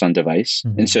works on device.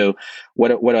 And so what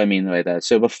do I mean by that?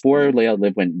 So before Layout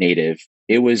Lib went native,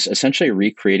 it was essentially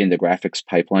recreating the graphics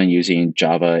pipeline using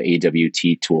Java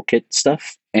AWT toolkit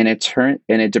stuff. And it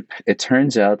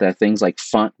turns out that things like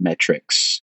font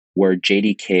metrics were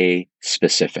JDK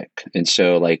specific. And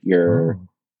so like your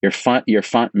font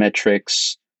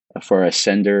metrics for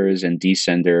ascenders and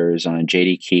descenders on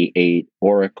JDK 8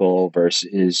 Oracle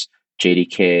versus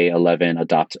JDK 11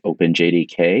 Adopt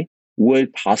OpenJDK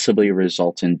would possibly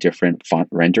result in different font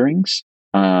renderings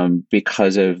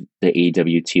because of the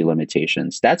AWT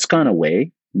limitations. That's gone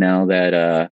away now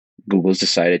that Google's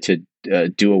decided to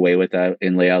do away with that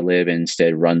in Layout Lib and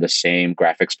instead run the same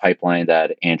graphics pipeline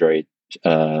that Android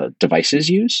devices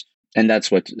use. And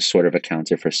that's what sort of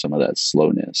accounted for some of that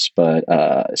slowness. But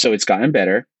so it's gotten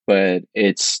better, but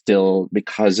it's still,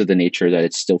 because of the nature that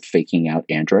it's still faking out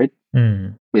Android,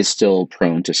 is still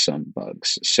prone to some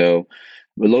bugs. So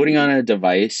loading on a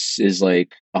device is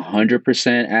like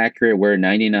 100% accurate. We're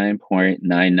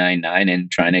 99.999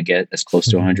 and trying to get as close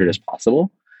to 100 as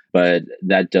possible. But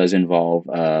that does involve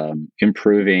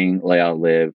improving Layout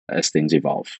Lib as things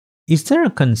evolve. Is there a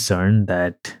concern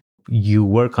that you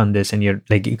work on this and you're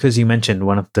like, because you mentioned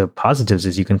one of the positives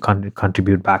is you can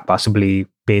contribute back possibly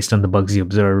based on the bugs you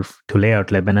observe to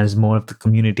Layout Lib, and as more of the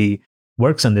community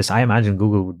works on this, I imagine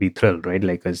Google would be thrilled, right?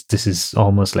 Like, because this is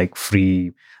almost like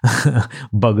free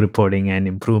bug reporting and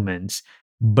improvements.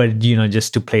 But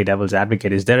just to play devil's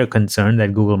advocate, is there a concern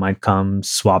that Google might come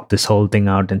swap this whole thing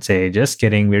out and say, just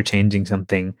kidding, we're changing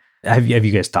something? Have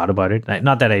you guys thought about it?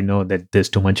 Not that I know that there's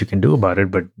too much you can do about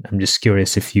it, but I'm just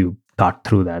curious if you thought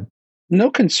through that. No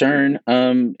concern.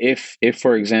 If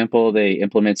for example, they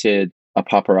implemented a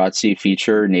paparazzi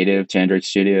feature native to Android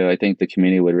Studio, I think the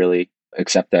community would really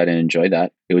accept that and enjoy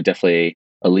that. It would definitely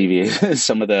alleviate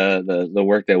some of the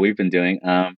work that we've been doing.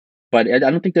 But I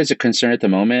don't think there's a concern at the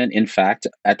moment. In fact,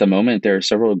 at the moment, there are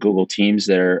several Google teams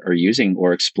that are using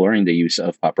or exploring the use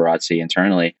of paparazzi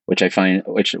internally, which I find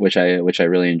which I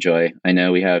really enjoy. I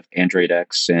know we have Android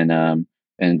X and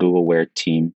Google Wear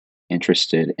team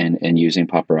interested in using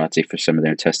paparazzi for some of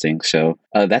their testing. So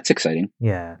that's exciting.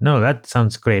 Yeah, no, that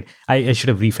sounds great. I should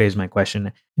have rephrased my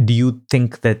question. Do you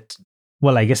think that,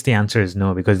 well, I guess the answer is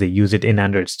no, because they use it in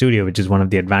Android Studio, which is one of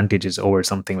the advantages over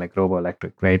something like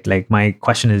RoboElectric, right? Like my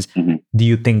question is, do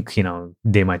you think,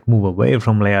 they might move away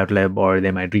from Layout Lib or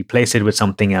they might replace it with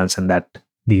something else and that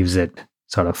leaves it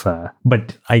sort of,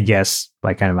 but I guess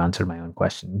I kind of answered my own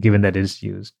question, given that it is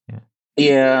used. Yeah.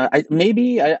 Yeah,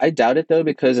 I doubt it though,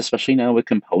 because especially now with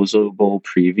composable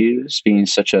previews being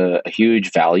such a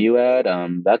huge value add,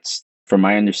 that's from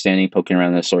my understanding, poking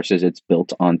around the sources, it's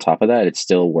built on top of that. It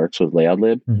still works with Layout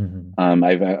Lib.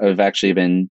 I've actually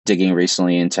been digging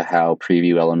recently into how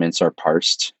preview elements are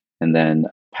parsed and then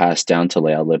passed down to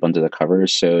Layout Lib under the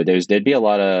covers. So there'd be a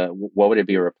lot of what would it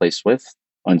be replaced with?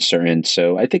 Uncertain.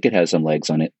 So I think it has some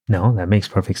legs on it. No, that makes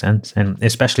perfect sense. And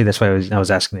especially that's why I was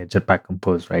asking the Jetpack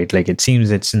Compose, right? Like it seems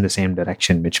it's in the same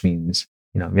direction, which means,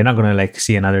 we're not going to like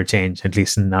see another change, at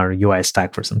least in our UI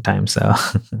stack for some time. So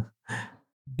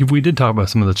we did talk about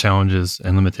some of the challenges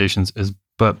and limitations,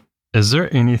 but is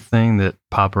there anything that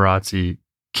paparazzi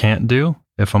can't do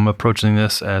if I'm approaching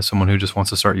this as someone who just wants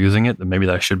to start using it that maybe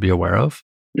that I should be aware of?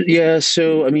 Yeah,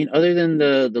 so I mean, other than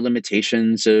the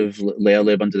limitations of Layout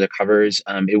Lib under the covers,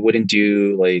 it wouldn't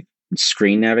do like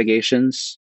screen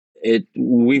navigations.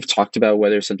 We've talked about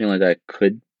whether something like that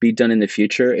could be done in the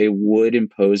future. It would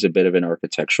impose a bit of an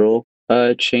architectural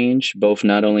change, both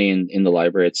not only in the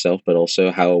library itself, but also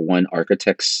how one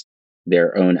architects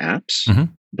their own apps.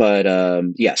 But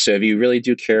yeah, so if you really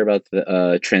do care about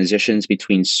the transitions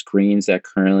between screens that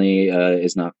currently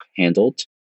is not handled,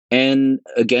 And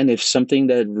again, if something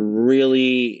that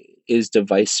really is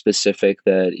device specific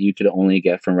that you could only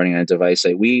get from running on a device,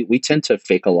 like we tend to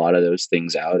fake a lot of those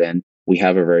things out, and we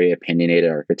have a very opinionated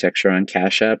architecture on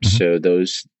Cash Apps, Mhm. so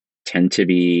those tend to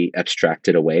be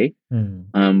abstracted away.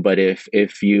 Mm. But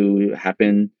if you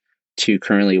happen to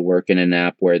currently work in an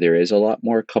app where there is a lot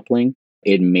more coupling,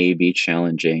 it may be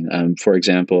challenging. For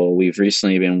example, we've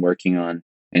recently been working on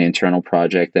an internal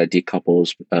project that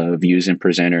decouples views and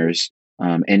presenters,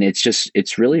 and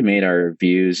it's really made our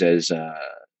views as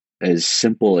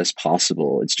simple as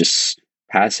possible. It's just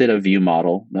pass it a view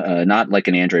model, not like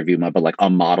an Android view model, but like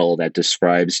a model that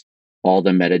describes all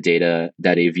the metadata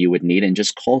that a view would need, and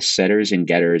just call setters and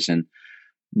getters. And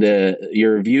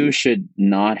your view should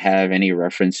not have any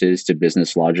references to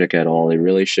business logic at all. It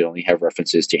really should only have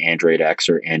references to Android X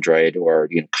or Android or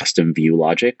custom view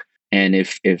logic. And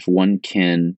if one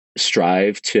can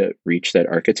strive to reach that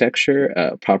architecture,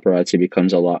 Paparazzi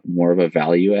becomes a lot more of a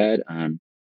value add.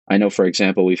 I know, for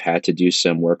example, we've had to do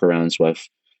some workarounds with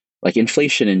like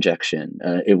inflation injection.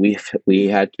 We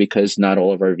had, because not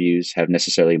all of our views have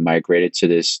necessarily migrated to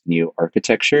this new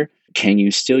architecture. Can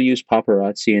you still use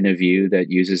Paparazzi in a view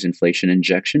that uses inflation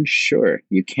injection? Sure,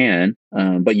 you can,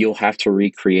 but you'll have to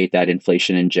recreate that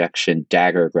inflation injection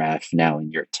dagger graph now in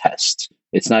your test.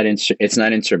 It's not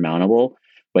insurmountable,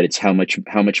 but it's how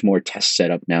much more test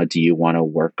setup now do you want to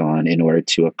work on in order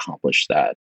to accomplish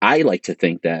that? I like to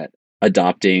think that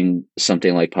adopting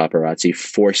something like Paparazzi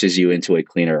forces you into a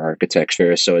cleaner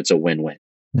architecture, so it's a win-win.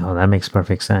 No, that makes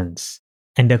perfect sense.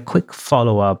 And a quick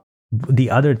follow-up, the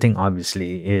other thing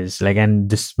obviously is like, and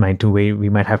this might wait, we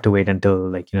might have to wait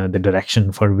until the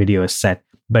direction for video is set.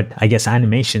 But I guess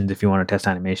animations, if you want to test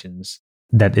animations,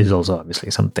 that is also obviously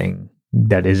something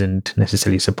that isn't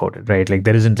necessarily supported, right? Like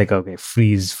there isn't like, okay,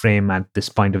 freeze frame at this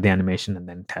point of the animation and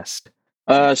then test.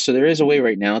 So there is a way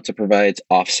right now to provide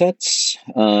offsets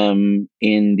I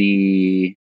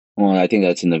think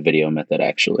that's in the video method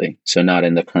actually. So not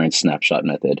in the current snapshot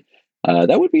method.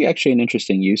 That would be actually an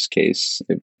interesting use case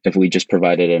if we just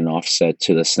provided an offset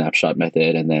to the snapshot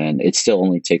method, and then it still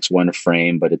only takes one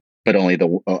frame, but only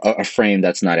a frame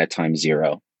that's not at time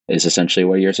 0 is essentially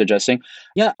what you're suggesting.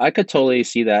 Yeah, I could totally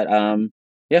see that.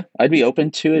 Yeah, I'd be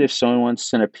open to it if someone wants to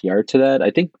send a PR to that.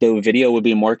 I think the video would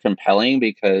be more compelling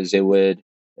because it would.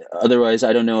 Otherwise,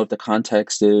 I don't know if the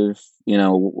context of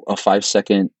a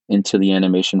 5-second into the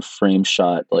animation frame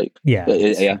shot, like Yeah,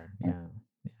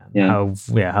 yeah.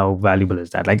 How valuable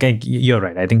is that? Like you're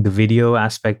right. I think the video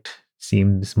aspect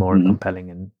seems more compelling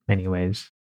in many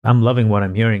ways. I'm loving what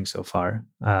I'm hearing so far.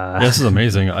 This is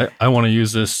amazing. I want to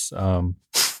use this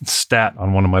stat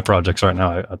on one of my projects right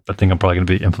now. I think I'm probably going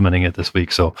to be implementing it this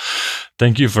week. So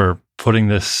thank you for putting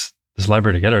this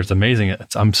library together. It's amazing.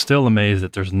 I'm still amazed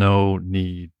that there's no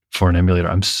need for an emulator.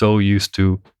 I'm so used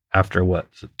to, after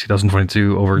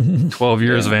 2022, over 12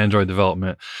 years of Android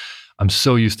development, I'm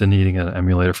so used to needing an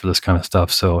emulator for this kind of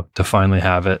stuff. So to finally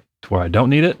have it to where I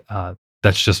don't need it,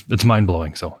 it's mind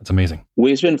blowing. So it's amazing.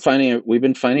 We've been finding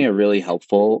it really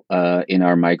helpful in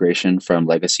our migration from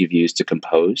legacy views to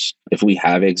Compose. If we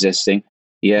have existing,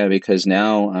 because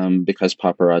now because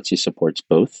Paparazzi supports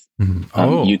both,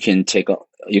 you can take a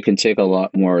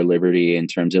lot more liberty in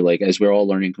terms of, like, as we're all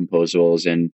learning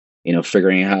composables and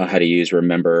figuring out how to use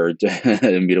remember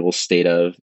immutable state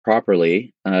of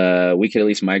properly, we could at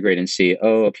least migrate and see,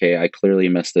 oh, okay, I clearly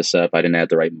messed this up. I didn't add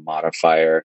the right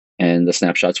modifier, and the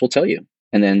snapshots will tell you.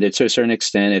 And then to a certain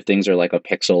extent, if things are like a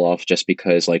pixel off just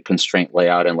because like constraint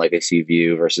layout and legacy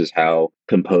view versus how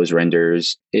Compose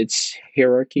renders its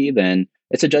hierarchy, then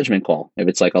it's a judgment call. If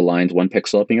it's like aligned 1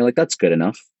 pixel up and you're like, that's good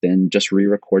enough, then just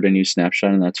re-record a new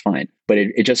snapshot and that's fine. But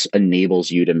it just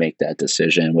enables you to make that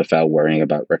decision without worrying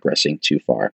about regressing too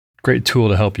far. Great tool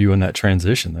to help you in that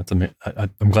transition. That's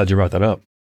I'm glad you brought that up.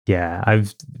 Yeah,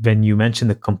 when you mentioned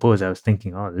the Compose, I was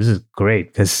thinking, oh, this is great,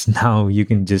 because now you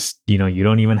can just, you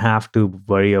don't even have to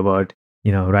worry about,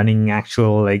 running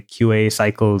actual like QA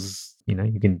cycles.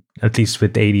 You can, at least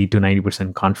with 80 to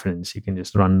 90% confidence, you can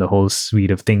just run the whole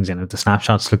suite of things. And if the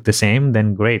snapshots look the same,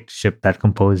 then great, ship that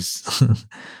Compose sort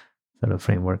of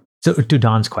framework. So to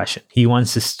Don's question, he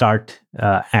wants to start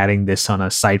adding this on a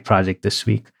side project this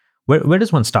week. Where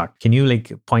does one start? Can you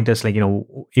like point us, like,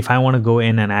 if I want to go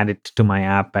in and add it to my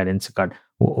app at Instacart,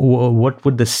 what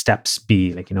would the steps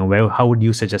be? Like, how would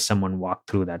you suggest someone walk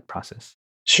through that process?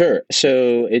 Sure.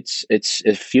 So it's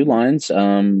a few lines.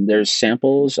 There's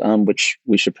samples, which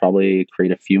we should probably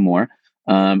create a few more.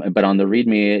 But on the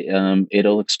README,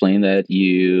 it'll explain that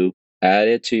you add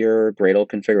it to your Gradle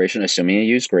configuration, assuming you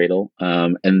use Gradle,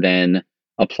 and then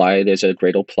there's a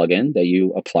Gradle plugin that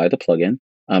you apply the plugin.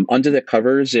 Under the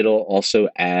covers, it'll also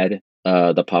add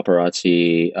the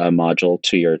Paparazzi module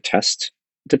to your test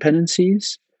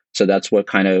dependencies. So that's what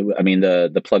kind of, I mean,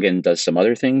 the plugin does some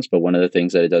other things, but one of the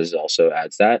things that it does is also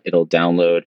adds that. It'll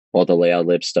download all the Layout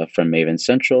Lib stuff from Maven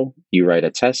Central. You write a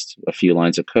test, a few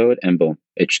lines of code, and boom,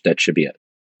 that should be it.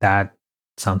 That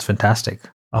sounds fantastic.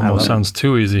 Almost sounds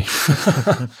too easy.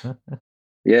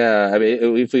 Yeah, I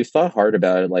mean, we've thought hard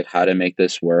about it, like how to make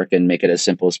this work and make it as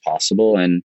simple as possible.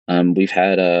 And we've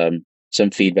had some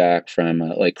feedback from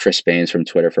like Chris Baines from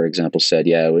Twitter, for example, said,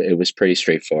 yeah, it was pretty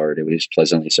straightforward. It was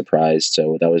pleasantly surprised.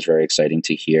 So that was very exciting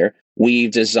to hear. We've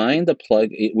designed the plug.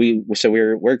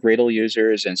 We're Gradle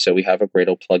users, and so we have a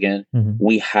Gradle plugin. Mm-hmm.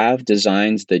 We have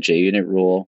designed the JUnit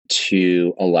rule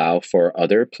to allow for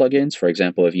other plugins. For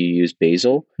example, if you use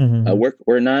Bazel,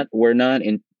 we're not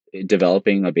in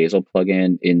developing a Bazel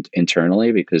plugin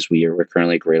internally because we're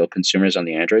currently Gradle consumers on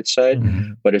the Android side.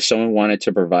 Mm-hmm. But if someone wanted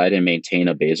to provide and maintain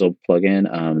a Bazel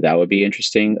plugin, that would be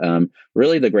interesting.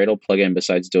 Really, the Gradle plugin,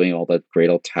 besides doing all the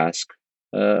Gradle task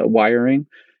wiring,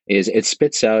 is it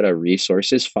spits out a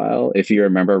resources file. If you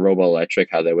remember RoboElectric,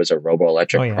 how there was a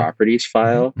RoboElectric properties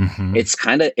file, it's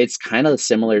kind of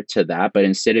similar to that, but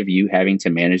instead of you having to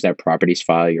manage that properties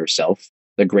file yourself,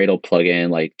 the Gradle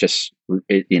plugin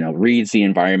reads the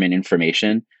environment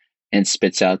information and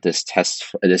spits out this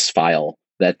file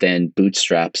that then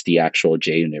bootstraps the actual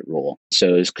JUnit rule.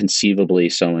 So conceivably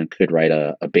someone could write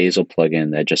a Bazel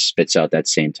plugin that just spits out that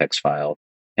same text file,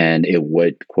 and it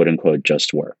would quote unquote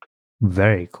just work.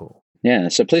 Very cool. Yeah,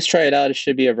 so please try it out. It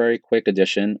should be a very quick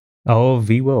addition. Oh,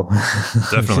 we will.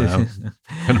 Definitely. I'm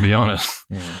going to be honest.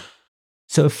 Yeah.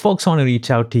 So if folks want to reach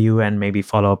out to you and maybe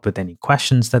follow up with any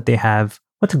questions that they have,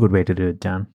 what's a good way to do it,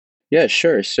 John? Yeah,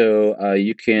 sure. So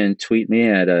you can tweet me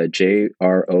at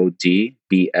JRODBX,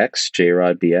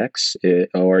 JRODBX,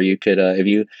 or you could,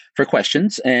 for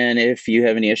questions. And if you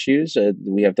have any issues,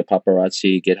 we have the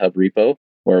Paparazzi GitHub repo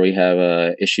where we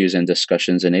have issues and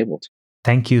discussions enabled.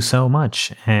 Thank you so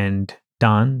much. And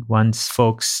Don, once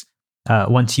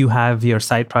you have your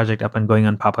side project up and going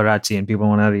on Paparazzi and people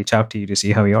want to reach out to you to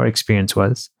see how your experience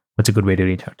was, what's a good way to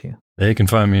reach out to you? They can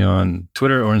find me on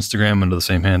Twitter or Instagram under the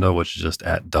same handle, which is just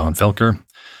at Don Felker.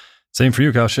 Same for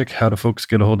you, Kaushik. How do folks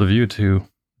get a hold of you to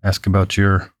ask about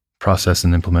your process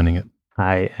in implementing it?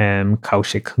 I am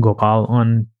Kaushik Gopal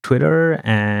on Twitter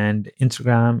and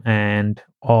Instagram and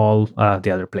all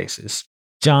the other places.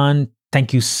 John,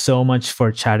 thank you so much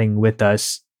for chatting with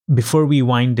us. Before we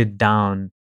wind it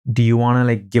down, do you want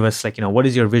to give us what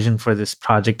is your vision for this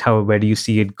project? Where do you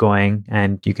see it going?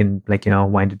 And you can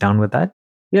wind it down with that.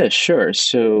 Yeah, sure.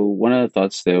 So one of the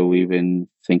thoughts that we've been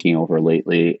thinking over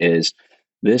lately is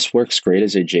this works great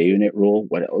as a JUnit rule.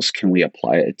 What else can we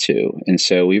apply it to? And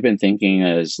so we've been thinking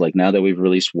as now that we've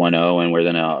released 1.0 and we're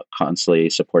then constantly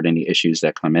supporting the issues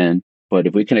that come in. But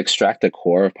if we can extract the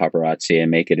core of Paparazzi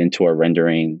and make it into a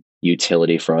rendering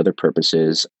utility for other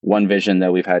purposes. One vision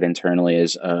that we've had internally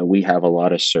is we have a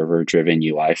lot of server-driven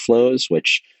UI flows,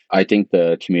 which I think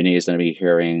the community is going to be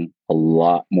hearing a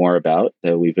lot more about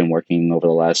that we've been working over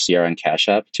the last year on Cash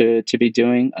App to be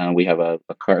doing. We have a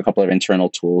couple of internal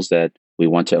tools that we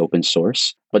want to open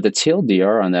source. But the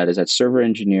TLDR on that is that server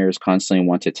engineers constantly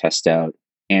want to test out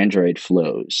Android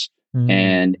flows.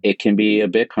 And it can be a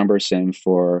bit cumbersome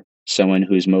for someone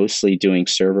who's mostly doing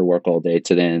server work all day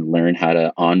to then learn how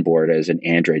to onboard as an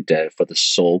Android dev for the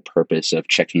sole purpose of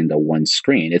checking the one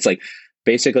screen. It's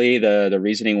basically the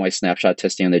reasoning why snapshot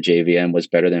testing on the JVM was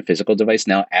better than physical device.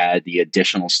 Now add the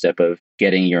additional step of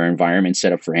getting your environment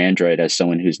set up for Android as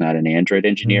someone who's not an Android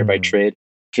engineer by trade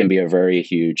can be a very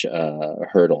huge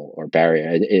hurdle or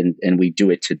barrier. And we do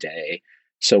it today.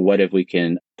 So what if we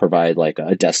can provide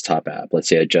a desktop app, let's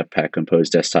say a Jetpack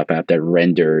Compose desktop app that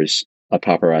renders a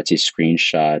Paparazzi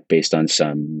screenshot based on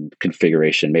some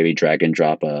configuration, maybe drag and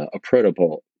drop a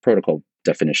protocol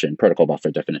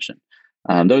buffer definition.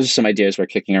 Those are some ideas we're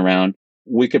kicking around.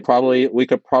 We could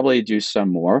probably do some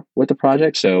more with the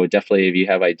project. So definitely, if you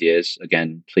have ideas,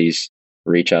 again, please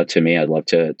reach out to me. I'd love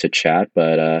to chat.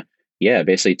 But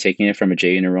basically taking it from a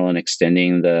JUnit rule and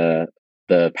extending the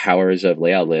powers of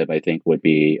Layout Lib, I think would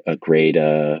be a great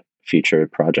future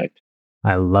project.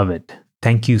 I love it.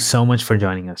 Thank you so much for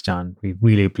joining us, John. We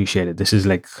really appreciate it. This is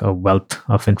a wealth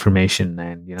of information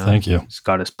and, thank you. It's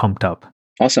got us pumped up.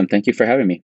 Awesome. Thank you for having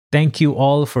me. Thank you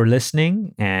all for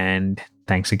listening. And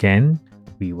thanks again.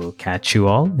 We will catch you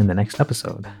all in the next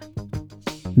episode.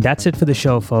 That's it for the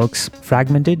show, folks.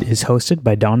 Fragmented is hosted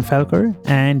by Don Felker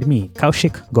and me,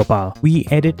 Kaushik Gopal. We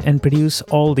edit and produce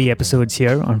all the episodes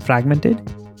here on Fragmented.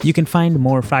 You can find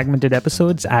more Fragmented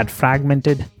episodes at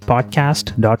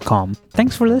fragmentedpodcast.com.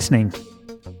 Thanks for listening.